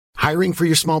Hiring for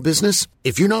your small business?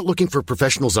 If you're not looking for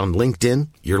professionals on LinkedIn,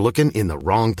 you're looking in the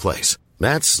wrong place.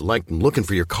 That's like looking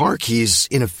for your car keys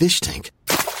in a fish tank.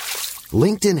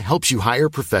 LinkedIn helps you hire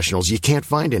professionals you can't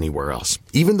find anywhere else,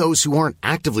 even those who aren't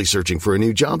actively searching for a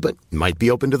new job but might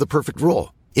be open to the perfect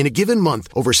role. In a given month,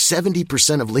 over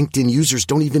 70% of LinkedIn users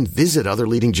don't even visit other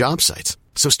leading job sites.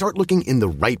 So start looking in the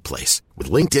right place.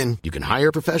 With LinkedIn, you can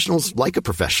hire professionals like a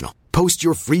professional. Post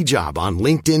your free job on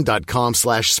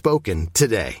linkedin.com/spoken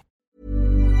today.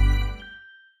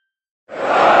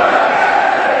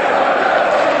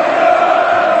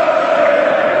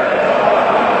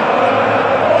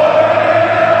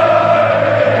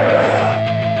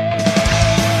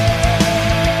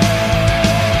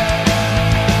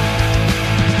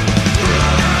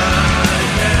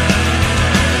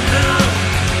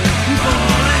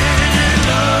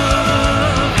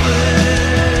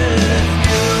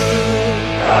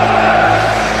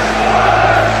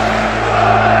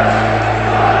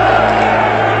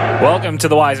 Welcome to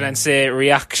the Wise Men Say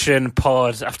reaction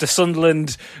pod. After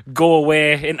Sunderland go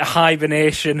away into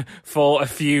hibernation for a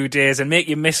few days and make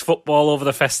you miss football over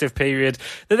the festive period,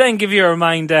 they then give you a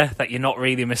reminder that you're not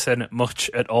really missing much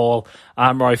at all.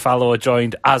 I'm Roy Fallow,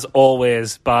 joined as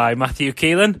always by Matthew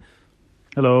Keelan.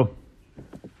 Hello.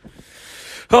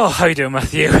 Oh, how you doing,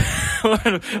 Matthew?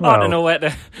 I don't know where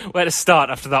to start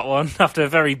after that one. After a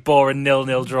very boring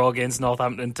 0-0 draw against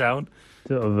Northampton Town.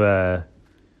 Sort of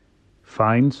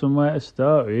find somewhere to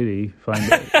start, really.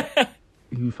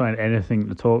 You find anything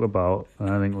to talk about, and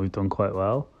I think we've done quite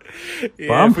well. Yeah,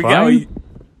 but I'm fine.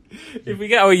 If we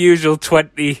get our usual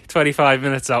 20-25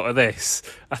 minutes out of this,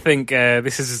 I think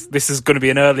this is going to be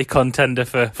an early contender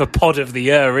for pod of the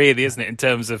year, really, isn't it, in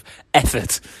terms of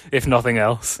effort, if nothing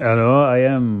else. I know,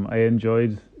 I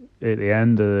enjoyed at the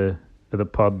end of the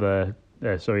pod there.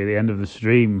 At the end of the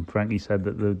stream, Frankie said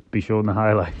that they'd be showing the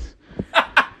highlights.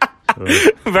 So,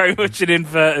 very much in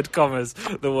inverted commas,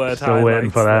 the word still highlights. Waiting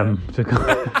for them to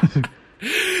come.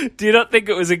 Do you not think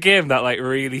it was a game that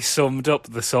really summed up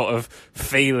the sort of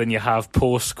feeling you have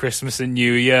post Christmas and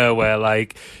New Year, where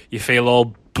you feel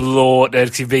all bloated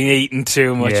because you've been eating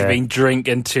too much, you've been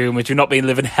drinking too much, you've not been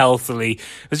living healthily?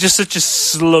 It was just such a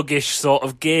sluggish sort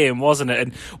of game, wasn't it?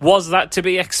 And was that to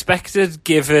be expected,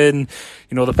 given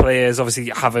the players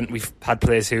obviously we've had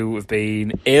players who have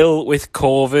been ill with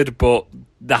COVID, but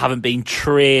they haven't been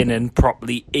training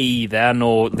properly either. I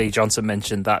know Lee Johnson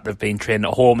mentioned that they've been training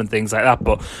at home and things like that,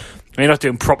 but when you're not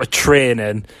doing proper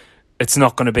training, it's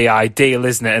not going to be ideal,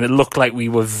 isn't it? And it looked like we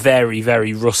were very,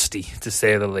 very rusty, to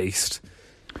say the least.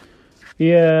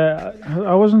 Yeah,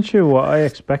 I wasn't sure what I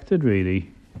expected,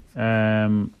 really.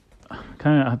 I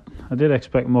did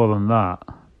expect more than that.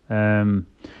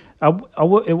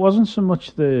 It wasn't so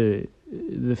much the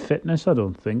fitness, I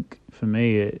don't think. For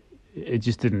me, it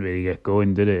just didn't really get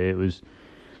going, did it?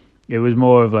 It was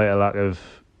more of a lack of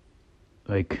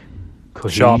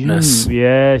cohesion. Sharpness.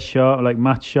 Yeah,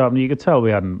 match sharpness. You could tell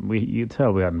we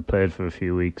hadn't played for a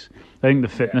few weeks. I think the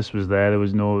fitness was there. There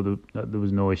was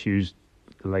no issues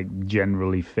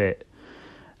generally fit.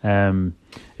 It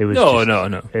was no.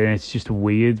 And it's just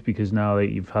weird because now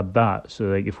you've had that.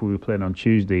 So if we were playing on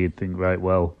Tuesday, you'd think, right,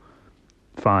 well,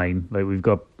 fine. We've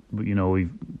got.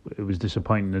 It was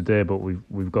disappointing today, but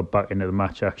we've got back into the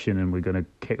match action and we're going to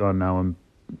kick on now and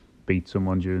beat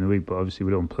someone during the week. But obviously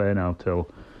we don't play now till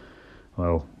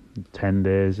 10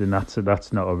 days, and that's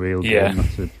not a real game.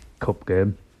 That's a cup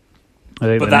game.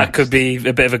 But that could be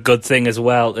a bit of a good thing as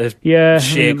well to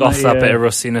shake off that bit of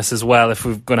rustiness as well, if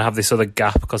we're going to have this other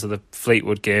gap because of the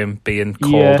Fleetwood game being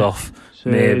called off. So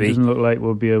maybe it doesn't look like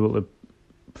we'll be able to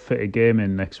fit a game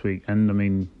in next week, and I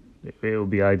mean, it would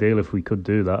be ideal if we could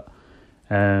do that.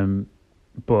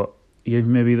 But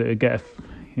maybe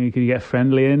you could get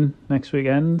friendly in next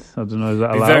weekend. I don't know, is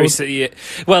that allowed?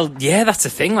 Well, yeah, that's the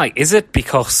thing. Is it?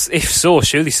 Because if so,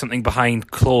 surely something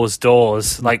behind closed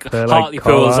doors,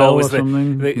 Hartlepool's always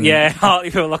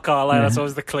Hartlepool or Carlisle. Yeah. That's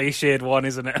always the cliched one,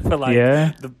 isn't it? For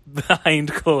the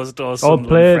behind closed doors. Or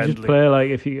play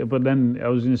But then I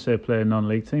was going to say play a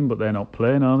non-league team, but they're not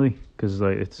playing, are they? Because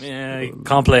you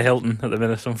can't play Hilton at the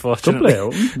minute, unfortunately.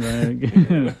 Could play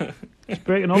Hilton. It's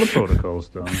breaking all the protocols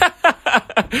down.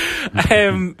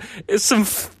 Some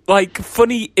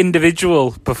funny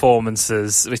individual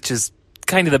performances, which is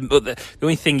kind of the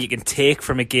only thing you can take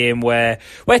from a game where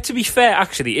to be fair,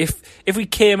 actually, if we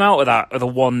came out of that with a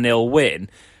 1-0 win,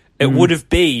 it would have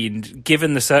been,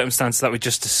 given the circumstances that we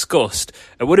just discussed,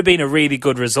 it would have been a really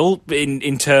good result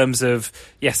in terms of,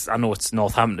 yes, I know it's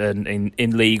Northampton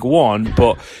in League One,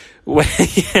 but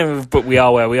we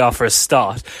are where we are for a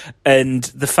start. And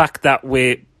the fact that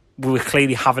we we were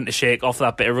clearly having to shake off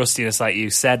that bit of rustiness, like you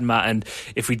said, Matt. And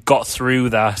if we'd got through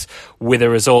that with a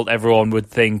result, everyone would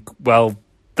think, well,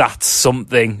 that's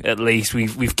something. At least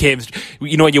we've came.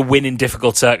 You know, you win in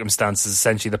difficult circumstances.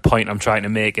 Essentially, the point I'm trying to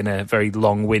make in a very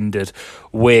long-winded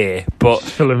way. But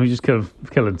we just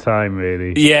killing time,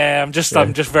 really. Yeah, I'm just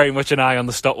very much an eye on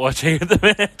the stopwatch here at the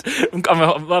minute.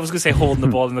 I was going to say holding the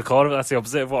ball in the corner, but that's the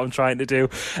opposite of what I'm trying to do.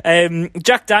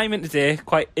 Jack Diamond today,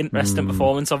 quite interesting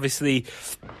performance. Obviously,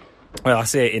 well, I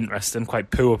say interesting, quite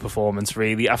poor performance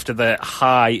really after the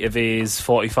high of his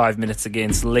 45 minutes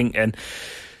against Lincoln.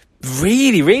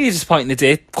 Really, really disappointing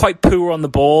today. Quite poor on the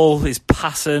ball. His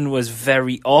passing was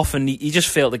very off, and he just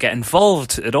failed to get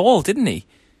involved at all, didn't he?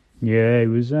 Yeah, he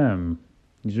was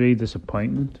really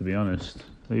disappointing, to be honest.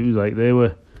 He was like they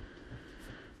were.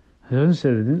 I don't say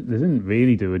they didn't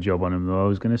really do a job on him though. I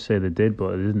was going to say they did,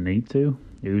 but they didn't need to.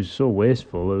 He was so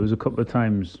wasteful. There was a couple of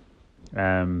times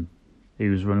he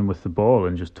was running with the ball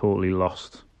and just totally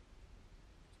lost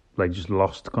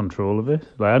control of it.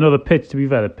 Like I know the pitch. To be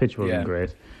fair, the pitch wasn't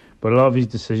great. But a lot of his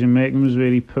decision making was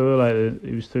really poor. Like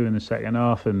he was through in the second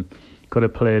half and could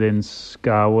have played in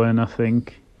Scarwin, I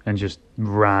think, and just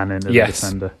ran into the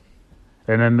defender.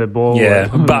 And then the ball,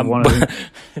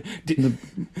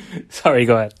 sorry,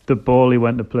 go ahead. The ball he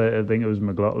went to play, I think it was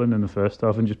McLaughlin in the first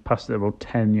half, and just passed it about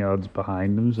 10 yards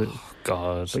behind him. So,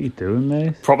 God, what are you doing,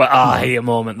 mate? Proper a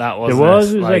moment that was. It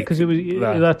was like because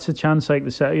that's a chance, like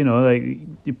the set, you know, like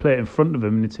you play it in front of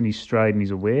him and it's in his stride and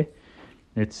he's away.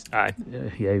 It's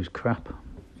he was crap.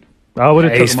 I would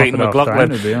have took him off at half time,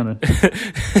 to be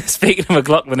honest. Speaking of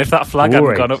McLaughlin, if that flag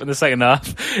hadn't gone up in the second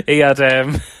half, he had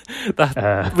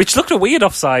that, which looked a weird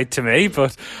offside to me.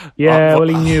 But he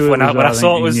knew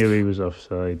he was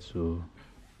offside. So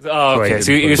okay,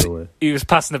 so he was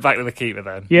passing it back to the keeper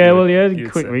then. Yeah, well, yeah,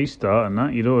 quick restart and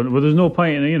that. You know, well, there's no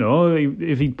point in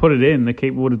if he put it in, the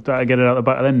keeper would have tried to get it out the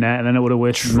back of the net, and then it would have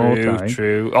wasted more time.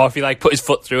 True. Or if he put his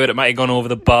foot through it, it might have gone over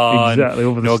the bar. Exactly,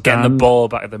 over the stand. Getting the ball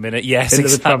back at the minute. Yes, into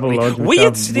exactly. The Travel Lodge,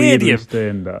 weird stadium.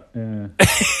 Yeah.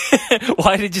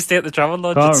 Why did you stay at the Travel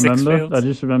Lodge? I can't remember. I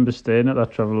just remember staying at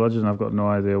that Travel Lodge, and I've got no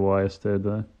idea why I stayed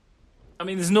there. I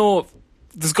mean,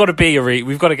 there's got to be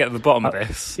we've got to get to the bottom of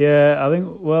this. Yeah, I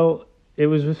think. Well, it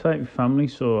was with family,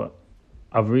 so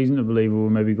I've reason to believe we were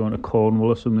maybe going to Cornwall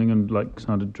or something, and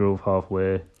kind of drove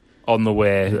halfway. On the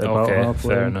way, okay,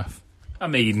 halfway? Fair enough. I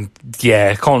mean,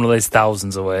 yeah, Cornwall is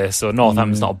thousands away, so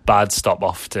Northampton's not a bad stop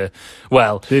off to.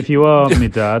 Well, so if you are my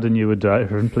dad and you were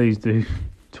driving, please do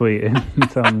tweet in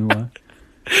and tell me why.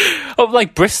 Oh,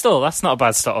 like Bristol, that's not a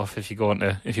bad stop off if you're going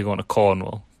to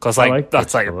Cornwall, because that's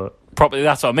Bristol, probably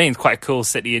that's what I mean. It's quite a cool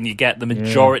city, and you get the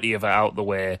majority of it out the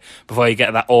way before you get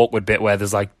to that awkward bit where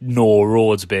there's no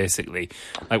roads, basically.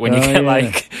 Like when you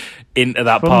get into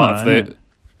that part of the.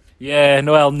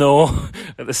 No.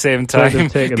 At the same time,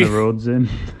 they've taken the roads in.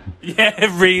 Yeah, it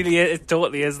really is. It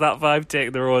totally is that vibe.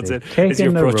 Taking the roads in.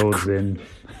 Taking the roads in.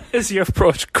 As you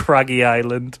approach Craggy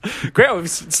Island. Great, we've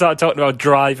started talking about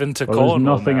driving to Cornwall.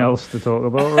 There's nothing else to talk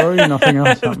about, Rory. Nothing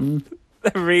else happened.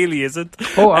 There really isn't.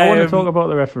 Oh, I want to talk about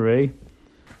the referee.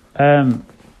 The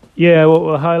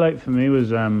highlight for me was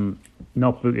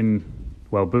not booking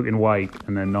White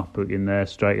and then not booking their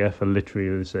striker for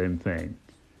literally the same thing.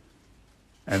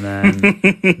 And then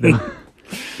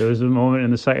there was a moment in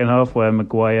the second half where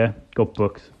Maguire got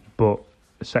booked, but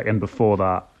a second before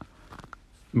that,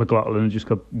 McLaughlin just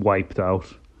got wiped out.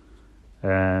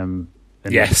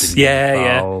 Yes,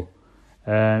 yeah.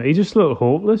 He just looked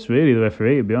hopeless, really, the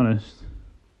referee, to be honest.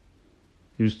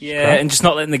 And just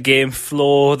not letting the game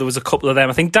flow. There was a couple of them.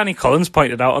 I think Danny Collins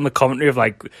pointed out on the commentary of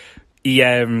he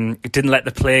didn't let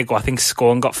the play go. I think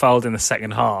Scone got fouled in the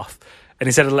second half. And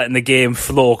instead of letting the game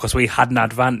flow because we had an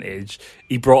advantage,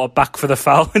 he brought it back for the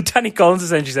foul. And Danny Collins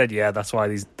essentially said, yeah, that's why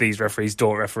these referees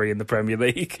don't referee in the Premier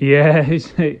League. Yeah,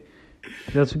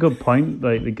 that's a good point.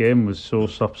 Like, the game was so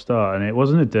stop-start, and it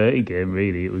wasn't a dirty game,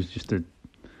 really. It was just a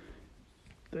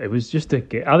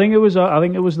game. I think it was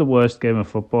the worst game of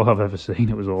football I've ever seen.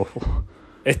 It was awful.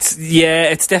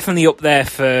 It's definitely up there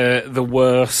for the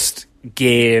worst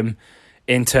game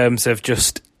in terms of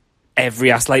just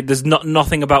every aspect. There's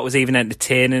nothing about was even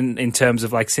entertaining in terms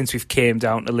of since we've came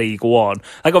down to League One.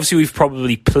 Obviously we've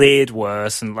probably played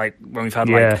worse and when we've had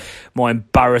more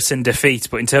embarrassing defeats,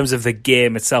 but in terms of the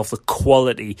game itself, the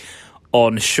quality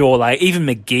on show, even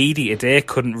McGeady today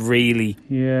couldn't really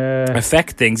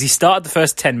affect things. He started the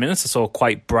first 10 minutes or so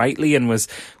quite brightly and was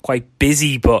quite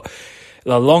busy, but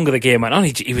the longer the game went on,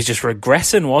 he was just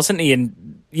regressing, wasn't he?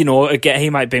 And again, he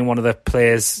might have been one of the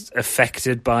players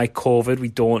affected by COVID. We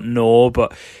don't know,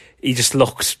 but he just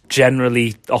looks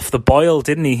generally off the boil,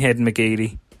 didn't he, Hayden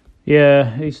McGeady?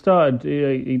 Yeah, he started.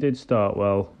 He did start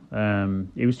well.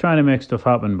 He was trying to make stuff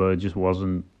happen, but it just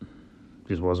wasn't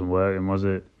working, was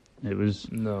it? It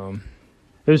was. No.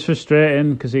 It was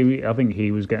frustrating because I think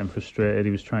he was getting frustrated.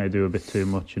 He was trying to do a bit too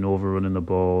much and overrunning the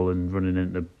ball and running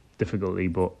into difficulty.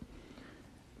 But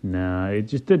nah, it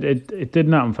just did. It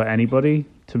didn't happen for anybody,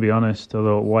 to be honest.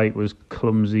 Although White was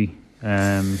clumsy.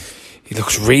 He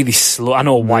looks really slow. I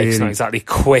know White's not exactly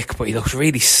quick, but he looks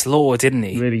really slow, didn't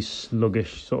he? Really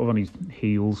sluggish, sort of on his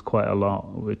heels quite a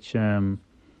lot, which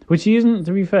he isn't,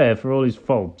 to be fair, for all his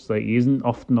faults. Like, he isn't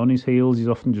often on his heels. He's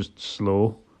often just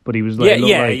slow. But he was like,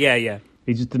 yeah.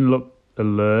 He just didn't look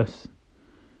alert.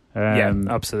 Yeah,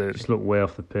 absolutely. Just looked way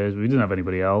off the pace. But we didn't have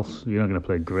anybody else. You're not going to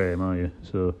play Graham, are you?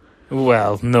 So.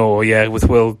 Well, no, yeah. With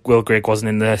Will Grigg wasn't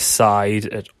in the side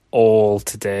at all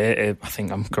today. I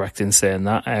think I'm correct in saying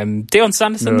that. Dion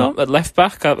Sanderson, though, at left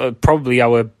back, probably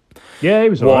our he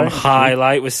was one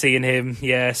highlight was seeing him,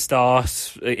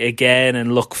 start again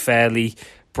and look fairly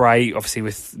bright. Obviously,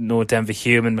 with no Denver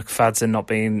Human, McFadden not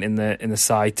being in the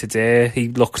side today, he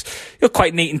looked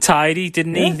quite neat and tidy,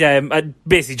 didn't he? I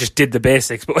basically just did the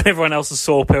basics, but when everyone else is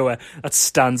so poor, that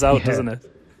stands out, doesn't it?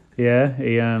 Yeah,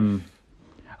 he.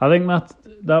 I think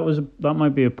that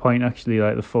might be a point actually.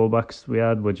 Like the fullbacks we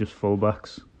had were just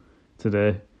fullbacks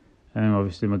today.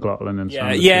 Obviously McLaughlin and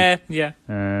Sanderson. Yeah.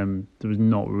 There was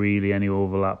not really any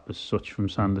overlap as such from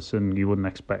Sanderson. You wouldn't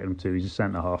expect him to. He's a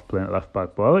centre half playing at left back,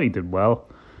 but I thought he did well.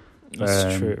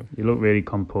 That's true. He looked really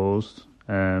composed.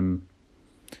 No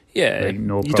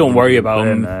you don't worry about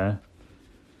him. There.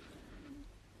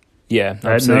 Yeah,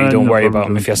 absolutely. You don't worry about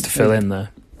him if he has to fill in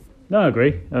there. No, I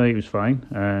agree. I think he was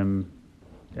fine.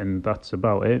 And that's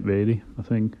about it, really, I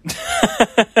think.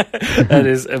 That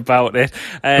is about it.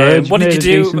 What did you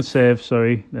do? Decent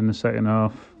save, in the second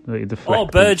half.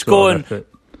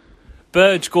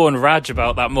 Burge going rage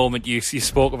about that moment you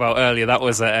spoke about earlier. That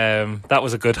was a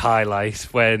good highlight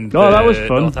when. That was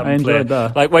fun. I enjoyed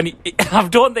that. Like I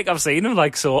don't think I've seen him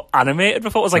like so animated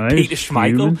before. It was like Peter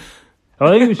Schmeichel. I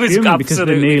think he was fuming because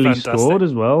they nearly scored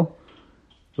as well.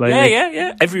 Like,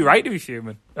 yeah. Every right to be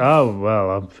fuming. Oh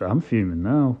well, I'm fuming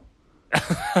now.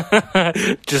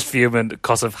 Just fuming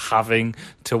because of having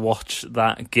to watch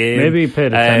that game. Maybe he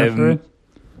paid a tenner for it.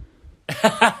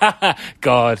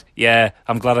 God, yeah.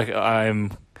 I'm glad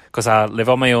I'm because I live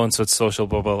on my own, so it's social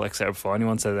bubble, etc. Before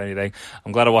anyone says anything,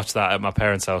 I'm glad I watched that at my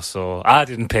parents' house, so I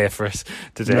didn't pay for it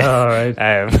today. All right.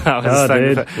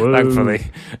 Thankfully.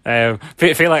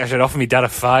 Feel like I should offer me dad a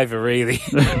 $5 really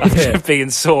after being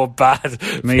so bad.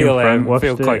 Frank watched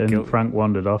feel quite it, guilty. And Frank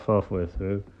wandered off halfway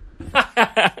through.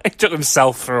 He took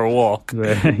himself for a walk.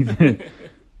 He did.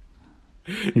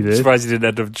 Surprised he didn't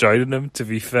end up joining him, to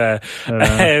be fair.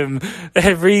 There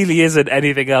really isn't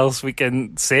anything else we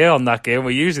can say on that game.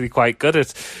 We're usually quite good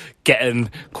at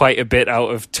getting quite a bit out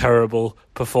of terrible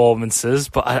performances,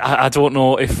 but I don't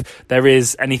know if there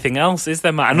is anything else, is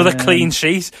there, Matt? Another clean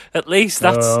sheet, at least.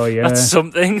 That's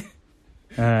something.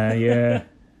 Yeah.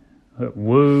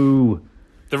 Woo.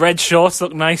 The red shorts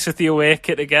look nice with the away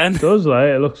kit again. It does,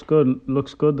 it looks good.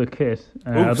 Looks good, the kit.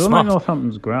 I don't smart. like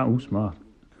Northampton's ground. Ooh, smart.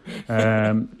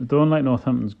 I don't like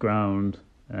Northampton's ground,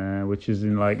 which is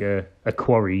in like a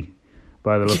quarry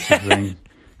by the looks of things.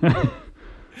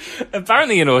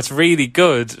 Apparently, it's really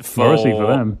good for Morrissey for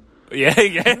them. Yeah,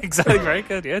 exactly. Very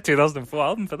good. Yeah, 2004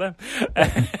 album for them.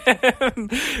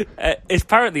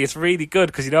 Apparently, it's really good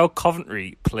because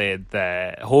Coventry played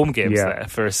their home games there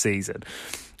for a season.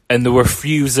 And they were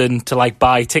refusing to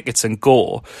buy tickets and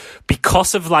go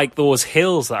because of those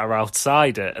hills that are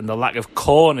outside it and the lack of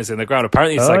corners in the ground.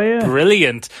 Apparently, it's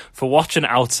brilliant for watching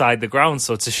outside the ground.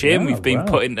 So it's a shame we've been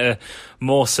put into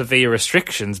more severe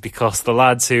restrictions because the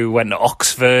lads who went to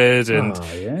Oxford and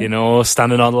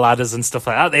standing on ladders and stuff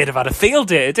like that, they'd have had a field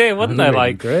day today, wouldn't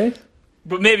they? Great.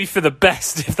 But maybe for the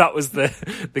best if that was the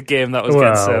game that was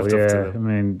getting served up to them. I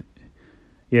mean,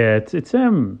 it's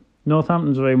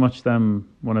Northampton's very much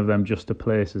one of them just to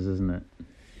places, isn't it?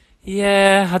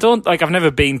 Yeah, I've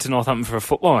never been to Northampton for a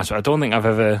football match. I don't think I've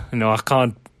ever, I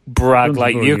can't brag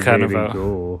like you can about.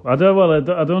 I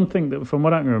don't think that, from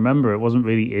what I can remember, it wasn't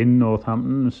really in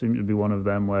Northampton. It seemed to be one of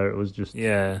them where it was just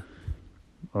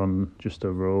on just a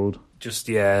road.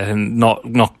 And not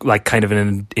kind of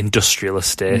an industrial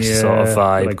estate sort of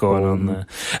vibe going on there.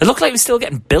 It looked like it was still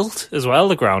getting built as well,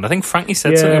 the ground. I think Frankie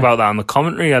said something about that on the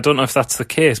commentary. I don't know if that's the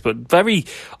case, but very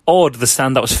odd, the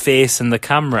stand that was facing the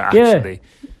camera, actually.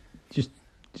 Yeah. Just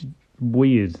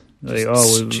weird. Like,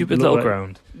 stupid little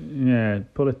ground. Yeah,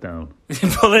 pull it down.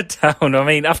 Pull it down. I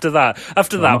mean, after that,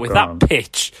 with that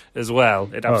pitch as well,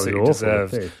 it absolutely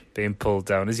deserves being pulled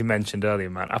down. As you mentioned earlier,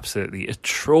 man, absolutely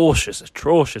atrocious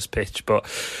pitch. But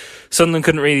Sunderland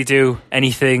couldn't really do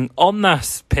anything on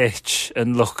that pitch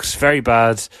and looks very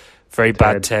bad,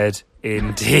 Ted.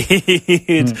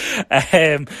 Indeed.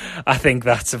 I think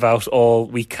that's about all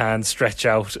we can stretch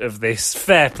out of this.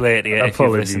 Fair play to you if you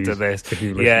listen to this.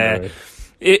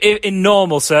 In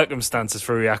normal circumstances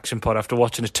for a reaction pod, after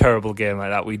watching a terrible game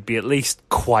like that, we'd be at least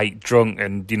quite drunk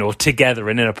and, together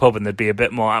and in a pub, and there'd be a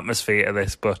bit more atmosphere to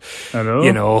this. But, we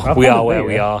are where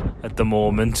we are at the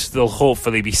moment. They'll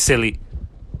hopefully be silly.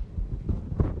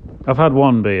 I've had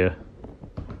one beer.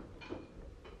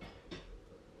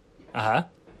 Uh-huh.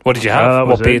 What did you have?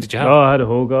 What beer did you have? Oh, I had a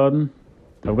Whole Garden.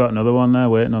 I've got another one there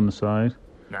waiting on the side.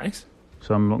 Nice.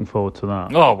 So I'm looking forward to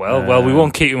that. Oh, well, we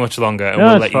won't keep you much longer, and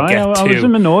we'll let you get to I was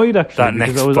annoyed, actually, that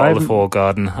next bottle of Whole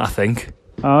Garden, I think.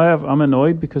 I'm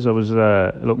annoyed because I was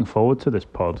looking forward to this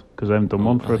pod, because I haven't done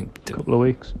one for a couple of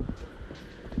weeks.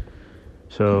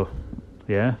 So,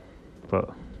 yeah. But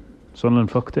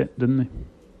Sunderland fucked it, didn't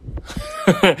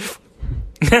they?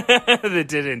 They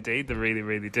did indeed. They really,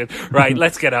 really did. Right,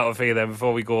 let's get out of here then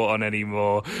before we go on any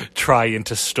more trying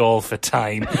to stall for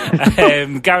time.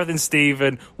 Gareth and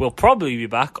Stephen will probably be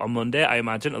back on Monday, I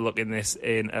imagine, to look in this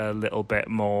in a little bit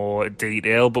more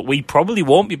detail. But we probably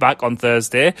won't be back on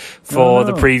Thursday for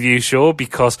the preview show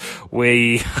because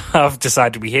we have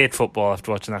decided we hate football after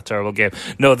watching that terrible game.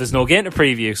 No, there's no game to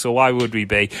preview, so why would we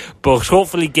be? But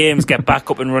hopefully games get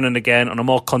back up and running again on a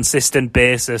more consistent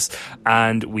basis,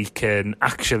 and we can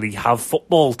actually have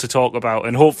football to talk about,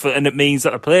 and hopefully, and it means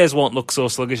that the players won't look so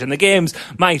sluggish, and the games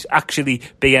might actually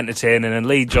be entertaining, and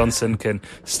Lee Johnson can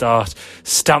start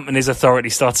stamping his authority,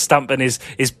 start stamping his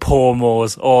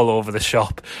pomos all over the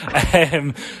shop.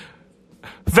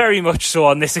 Very much so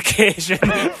on this occasion.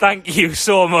 Thank you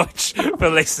so much for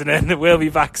listening. We'll be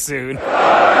back soon.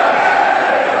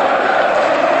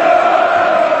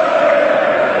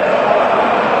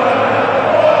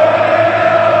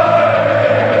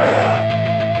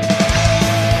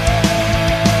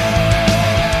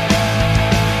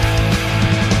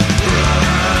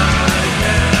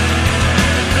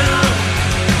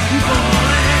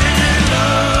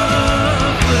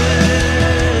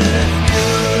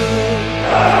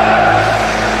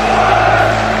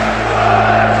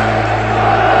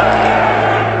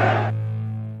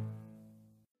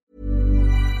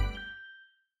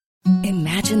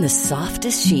 Imagine the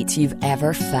softest sheets you've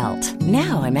ever felt.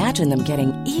 Now imagine them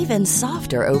getting even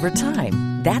softer over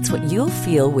time. That's what you'll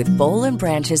feel with Boll &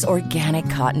 Branch's organic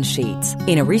cotton sheets.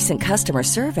 In a recent customer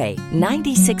survey,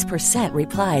 96%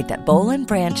 replied that Boll &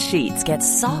 Branch sheets get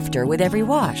softer with every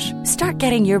wash. Start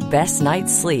getting your best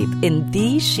night's sleep in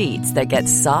these sheets that get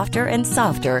softer and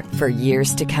softer for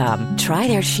years to come. Try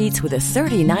their sheets with a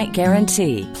 30-night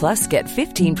guarantee. Plus, get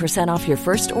 15% off your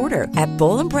first order at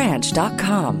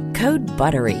bollandbranch.com. Code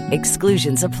BUTTERY.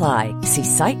 Exclusions apply. See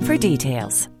site for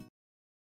details.